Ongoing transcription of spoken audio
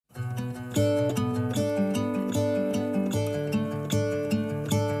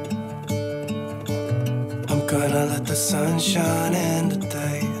the sunshine in the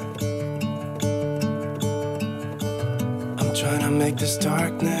day. I'm trying to make this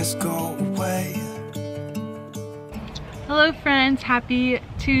darkness go away. Hello friends, happy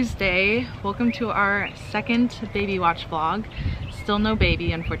Tuesday. Welcome to our second baby watch vlog. Still no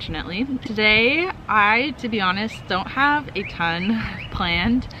baby, unfortunately. Today, to be honest, don't have a ton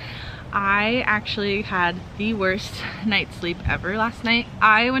planned. I actually had the worst night's sleep ever last night.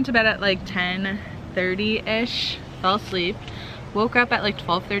 I went to bed at like 10:30-ish, fell asleep, woke up at like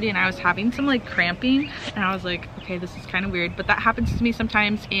 12:30 and I was having some like cramping and I was like, okay, this is kind of weird, but that happens to me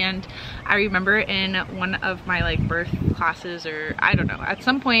sometimes. And I remember in one of my like birth classes, or I don't know, at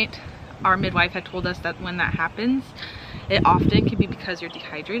some point our midwife had told us that when that happens, it often can be because you're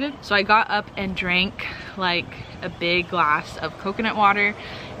dehydrated. So I got up and drank like a big glass of coconut water.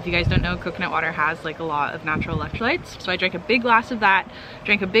 If you guys don't know, coconut water has like a lot of natural electrolytes. So I drank a big glass of that,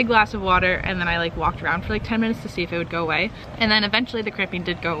 drank a big glass of water, and then I like walked around for like 10 minutes to see if it would go away. And then eventually the cramping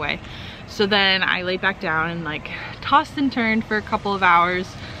did go away. So then I laid back down and like tossed and turned for a couple of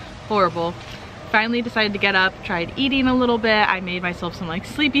hours. Horrible. Finally decided to get up, tried eating a little bit. I made myself some like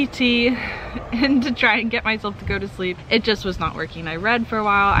sleepy tea and to try and get myself to go to sleep. It just was not working. I read for a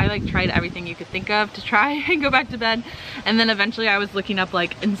while. I like tried everything you could think of to try and go back to bed. And then eventually I was looking up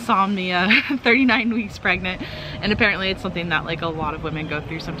like insomnia, 39 weeks pregnant. And apparently it's something that like a lot of women go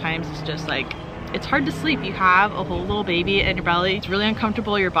through sometimes. It's just like, it's hard to sleep. You have a whole little baby in your belly. It's really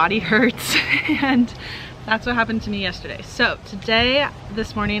uncomfortable. Your body hurts. And that's what happened to me yesterday. So today,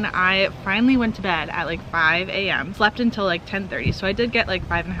 this morning, I finally went to bed at like 5 a.m. Slept until like 10:30. So I did get like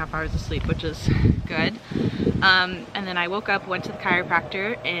 5.5 hours of sleep, which is good. And then I woke up, went to the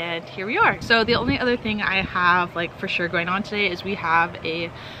chiropractor, and here we are. So the only other thing I have like for sure going on today is we have a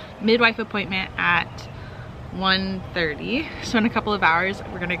midwife appointment at 1:30. So in a couple of hours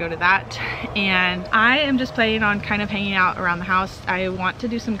we're gonna go to that, and I am just planning on kind of hanging out around the house. I want to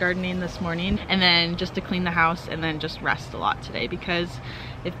do some gardening this morning and then just to clean the house and then just rest a lot today, because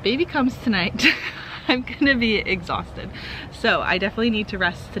if baby comes tonight I'm gonna be exhausted. So I definitely need to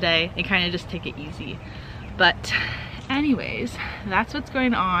rest today and kind of just take it easy. But anyways, that's what's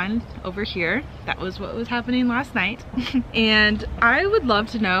going on over here. That was what was happening last night. And I would love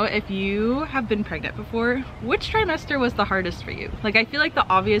to know, if you have been pregnant before, which trimester was the hardest for you? Like, I feel like the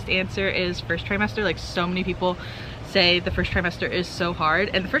obvious answer is first trimester. Like, so many people say the first trimester is so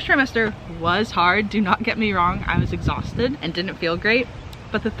hard, and the first trimester was hard. Do not get me wrong, I was exhausted and didn't feel great.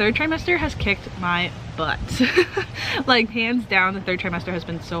 But the third trimester has kicked my butt. Like, hands down, the third trimester has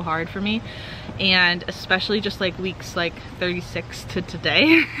been so hard for me. And especially just like weeks like 36 to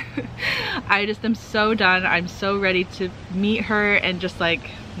today. I just am so done. I'm so ready to meet her and just like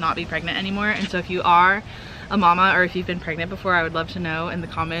not be pregnant anymore. And so if you are a mama, or if you've been pregnant before, I would love to know in the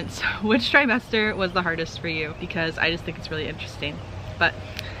comments which trimester was the hardest for you, because I just think it's really interesting. But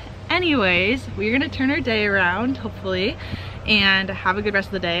anyways, we're gonna turn our day around, hopefully, and have a good rest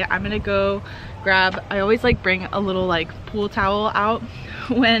of the day. I'm gonna go grab, I always like bring a little like pool towel out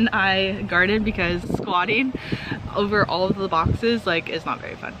when I garden, because squatting over all of the boxes like is not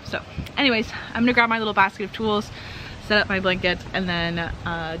very fun. So anyways, I'm gonna grab my little basket of tools, set up my blanket, and then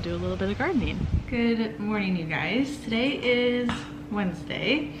do a little bit of gardening. Good morning, you guys. Today is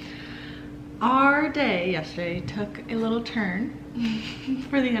Wednesday. Our day yesterday took a little turn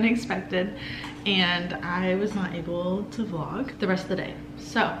for the unexpected, and I was not able to vlog the rest of the day.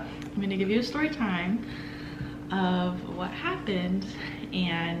 So I'm gonna give you a story time of what happened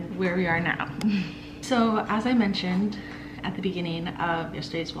and where we are now. So as I mentioned at the beginning of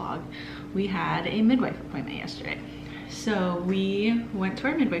yesterday's vlog, we had a midwife appointment yesterday. So we went to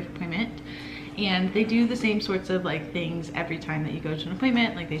our midwife appointment, and they do the same sorts of like things every time that you go to an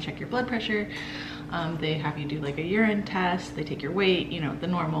appointment. Like, they check your blood pressure, they have you do like a urine test, they take your weight, you know, the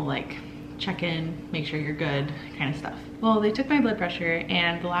normal like check in, make sure you're good kind of stuff. Well, they took my blood pressure,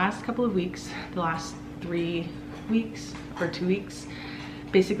 and the last couple of weeks, the last 3 weeks or 2 weeks,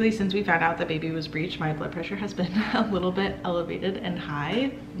 basically since we found out that baby was breech, my blood pressure has been a little bit elevated and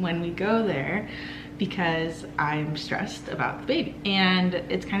high when we go there, because I'm stressed about the baby. And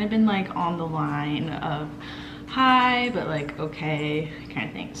it's kind of been like on the line of high but like okay kind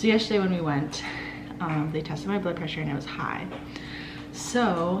of thing. So yesterday when we went, they tested my blood pressure and it was high.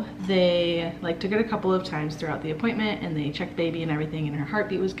 So they like took it a couple of times throughout the appointment, and they checked baby and everything, and her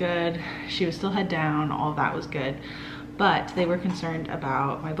heartbeat was good, she was still head down, all of that was good, but they were concerned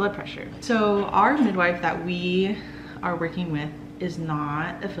about my blood pressure. So our midwife that we are working with is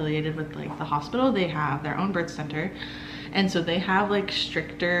not affiliated with like the hospital. They have their own birth center, and so they have like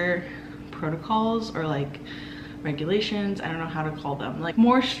stricter protocols, or like regulations, I don't know how to call them, like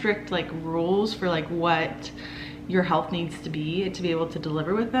more strict like rules for like what your health needs to be able to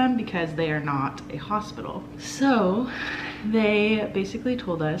deliver with them, because they are not a hospital. So they basically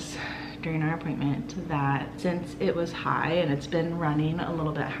told us during our appointment that since it was high and it's been running a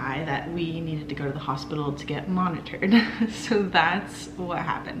little bit high, that we needed to go to the hospital to get monitored. So that's what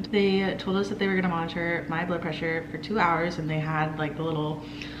happened. They told us that they were going to monitor my blood pressure for 2 hours, and they had like the little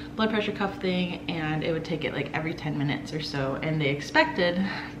blood pressure cuff thing, and it would take it like every 10 minutes or so, and they expected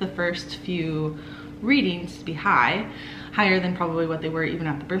the first few readings to be higher than probably what they were even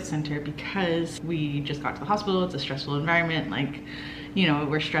at the birth center, because we just got to the hospital. It's a stressful environment, like, you know,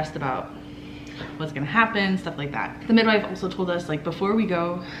 we're stressed about what's gonna happen, stuff like that. The midwife also told us, like, before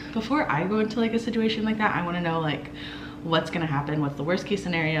I go into like a situation like that, I want to know like what's gonna happen, what's the worst case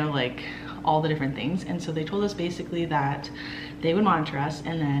scenario, like all the different things. And so they told us basically that they would monitor us,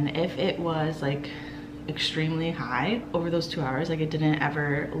 and then if it was like extremely high over those 2 hours, like it didn't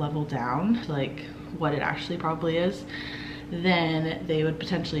ever level down to like what it actually probably is, then they would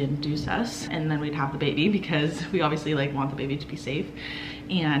potentially induce us, and then we'd have the baby, because we obviously like want the baby to be safe.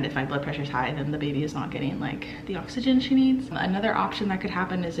 And if my blood pressure is high, then the baby is not getting like the oxygen she needs. Another option that could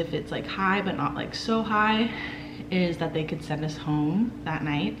happen is if it's like high but not like so high, is that they could send us home that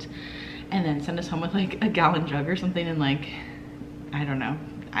night and then send us home with like a gallon jug or something, and like, I don't know,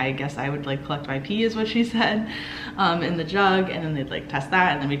 I guess I would like collect my pee, is what she said, in the jug, and then they'd like test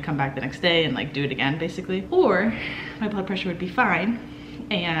that, and then we'd come back the next day and like do it again basically. Or my blood pressure would be fine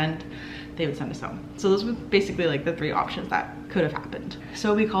and they would send us home. So those were basically like the 3 options that could have happened.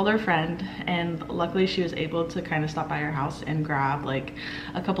 So we called our friend, and luckily she was able to kind of stop by our house and grab like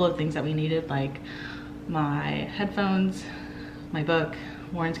a couple of things that we needed, like my headphones, my book,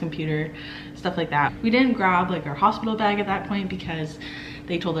 Warren's computer, stuff like that. We didn't grab like our hospital bag at that point, because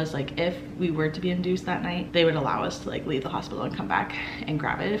they told us like if we were to be induced that night, they would allow us to like leave the hospital and come back and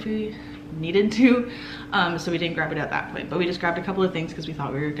grab it if we needed to. So we didn't grab it at that point, but we just grabbed a couple of things because we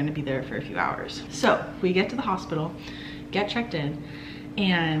thought we were going to be there for a few hours. So we get to the hospital, get checked in,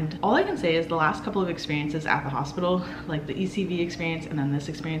 and all I can say is the last couple of experiences at the hospital, like the ECV experience and then this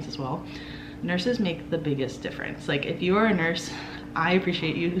experience as well, nurses make the biggest difference. Like if you are a nurse, I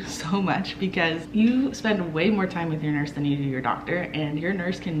appreciate you so much, because you spend way more time with your nurse than you do your doctor, and your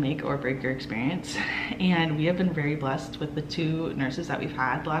nurse can make or break your experience. And we have been very blessed with the 2 nurses that we've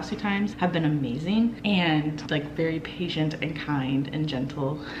had the last 2 times, have been amazing and like very patient and kind and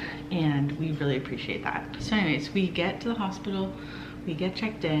gentle, and we really appreciate that. So anyways, we get to the hospital, we get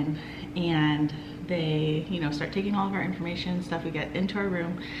checked in, and they, you know, start taking all of our information and stuff. We get into our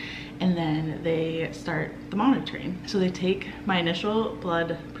room, and then they start the monitoring. So they take my initial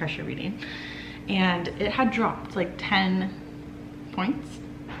blood pressure reading, and it had dropped like 10 points,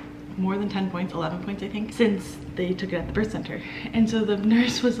 more than 10 points, 11 points I think, since they took it at the birth center. And so the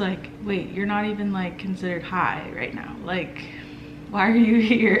nurse was like, wait, you're not even like considered high right now, like why are you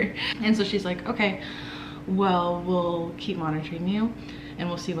here? And so she's like, okay, well, we'll keep monitoring you and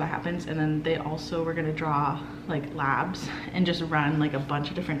we'll see what happens. And then they also were gonna draw like labs and just run like a bunch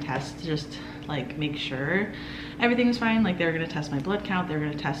of different tests to just like make sure everything was fine. Like they were gonna test my blood count, they were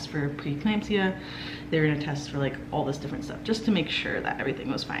gonna test for preeclampsia, they were gonna test for like all this different stuff just to make sure that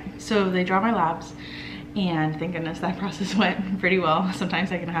everything was fine. So they draw my labs, and thank goodness that process went pretty well.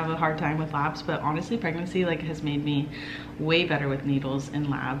 Sometimes I can have a hard time with labs, but honestly pregnancy like has made me way better with needles and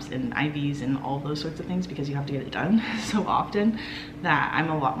labs and IVs and all those sorts of things, because you have to get it done so often that I'm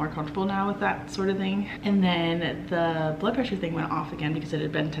a lot more comfortable now with that sort of thing. And then the blood pressure thing went off again because it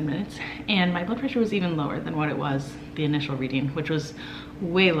had been 10 minutes, and my blood pressure was even lower than what it was the initial reading, which was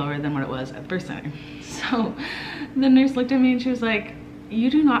way lower than what it was at the birth center. So the nurse looked at me and she was like, you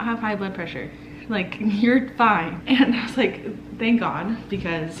do not have high blood pressure, like you're fine. And I was like, thank God,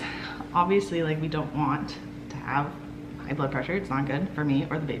 because obviously like we don't want to have high blood pressure. It's not good for me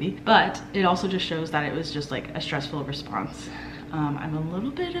or the baby, but it also just shows that it was just like a stressful response. I'm a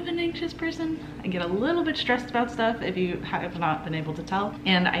little bit of an anxious person. I get a little bit stressed about stuff, if you have not been able to tell.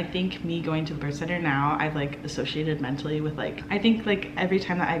 And I think me going to the birth center now, I've like associated mentally with like, I think like every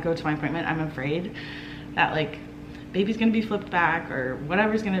time that I go to my appointment, I'm afraid that like baby's gonna be flipped back or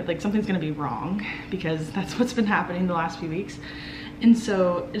whatever's gonna, like something's gonna be wrong, because that's what's been happening the last few weeks. And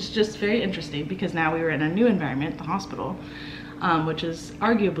so it's just very interesting, because now we were in a new environment, the hospital, which is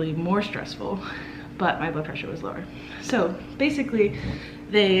arguably more stressful, but my blood pressure was lower. So basically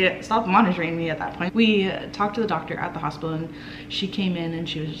they stopped monitoring me at that point. We talked to the doctor at the hospital, and she came in and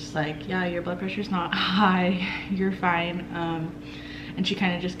she was just like, yeah, your blood pressure's not high, you're fine. And she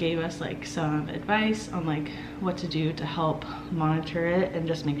kind of just gave us like some advice on like what to do to help monitor it and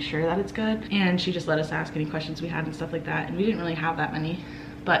just make sure that it's good. And she just let us ask any questions we had and stuff like that. And we didn't really have that many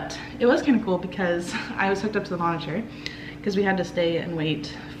But it was kind of cool because I was hooked up to the monitor because we had to stay and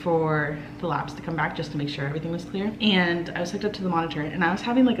wait for the labs to come back just to make sure everything was clear. And I was hooked up to the monitor and I was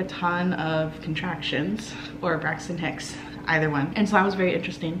having like a ton of contractions, or Braxton Hicks, either one. And so that was very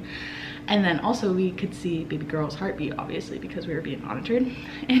interesting. And then also we could see baby girl's heartbeat, obviously, because we were being monitored.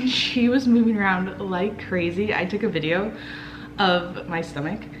 And she was moving around like crazy. I took a video of my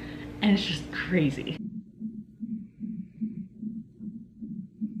stomach and it's just crazy.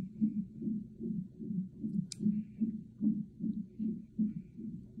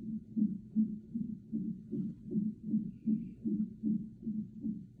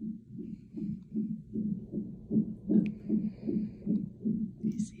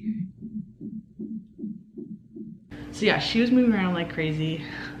 So yeah, she was moving around like crazy.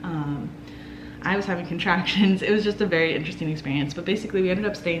 I was having contractions. It was just a very interesting experience. But basically we ended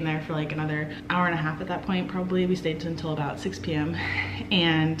up staying there for like another hour and a half at that point, probably. We stayed until about 6 p.m.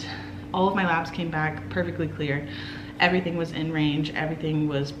 and all of my labs came back perfectly clear. Everything was in range. Everything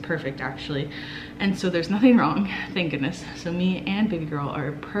was perfect, actually. And so there's nothing wrong, thank goodness. So me and baby girl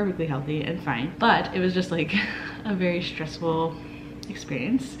are perfectly healthy and fine. But it was just like a very stressful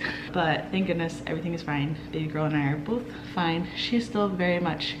experience, but thank goodness everything is fine. Baby girl and I are both fine. She's still very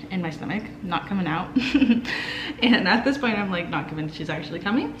much in my stomach, not coming out. And at this point I'm like not convinced she's actually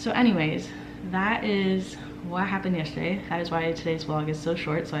coming. So anyways, that is what happened yesterday. That is why today's vlog is so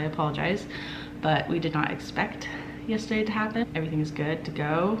short, so I apologize, but we did not expect yesterday to happen. Everything is good to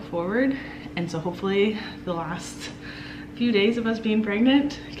go forward, and so hopefully the last few days of us being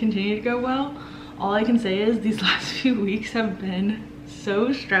pregnant continue to go well. All I can say is these last few weeks have been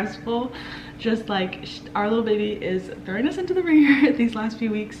so stressful. Just like our little baby is throwing us into the ringer these last few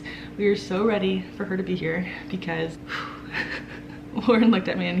weeks. We are so ready for her to be here because Lauren looked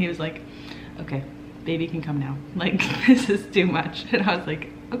at me and he was like, okay, baby can come now. Like, this is too much. And I was like,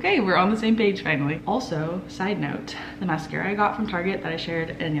 okay, we're on the same page finally. Also, side note, the mascara I got from Target that I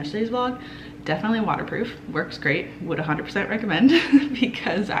shared in yesterday's vlog, definitely waterproof, works great, would 100% recommend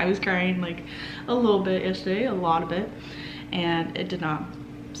because I was crying like a little bit yesterday, a lot of it, and it did not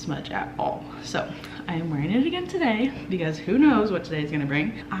smudge at all. So I am wearing it again today because who knows what today is gonna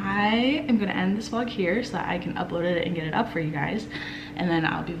bring. I am gonna end this vlog here so that I can upload it and get it up for you guys, and then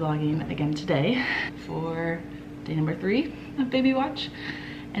I'll be vlogging again today for day number 3 of Baby Watch.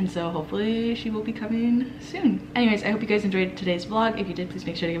 And so hopefully she will be coming soon. Anyways, I hope you guys enjoyed today's vlog. If you did, please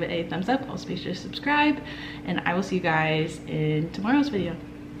make sure to give it a thumbs up. Also, make sure to subscribe. And I will see you guys in tomorrow's video.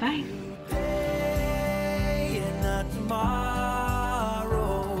 Bye.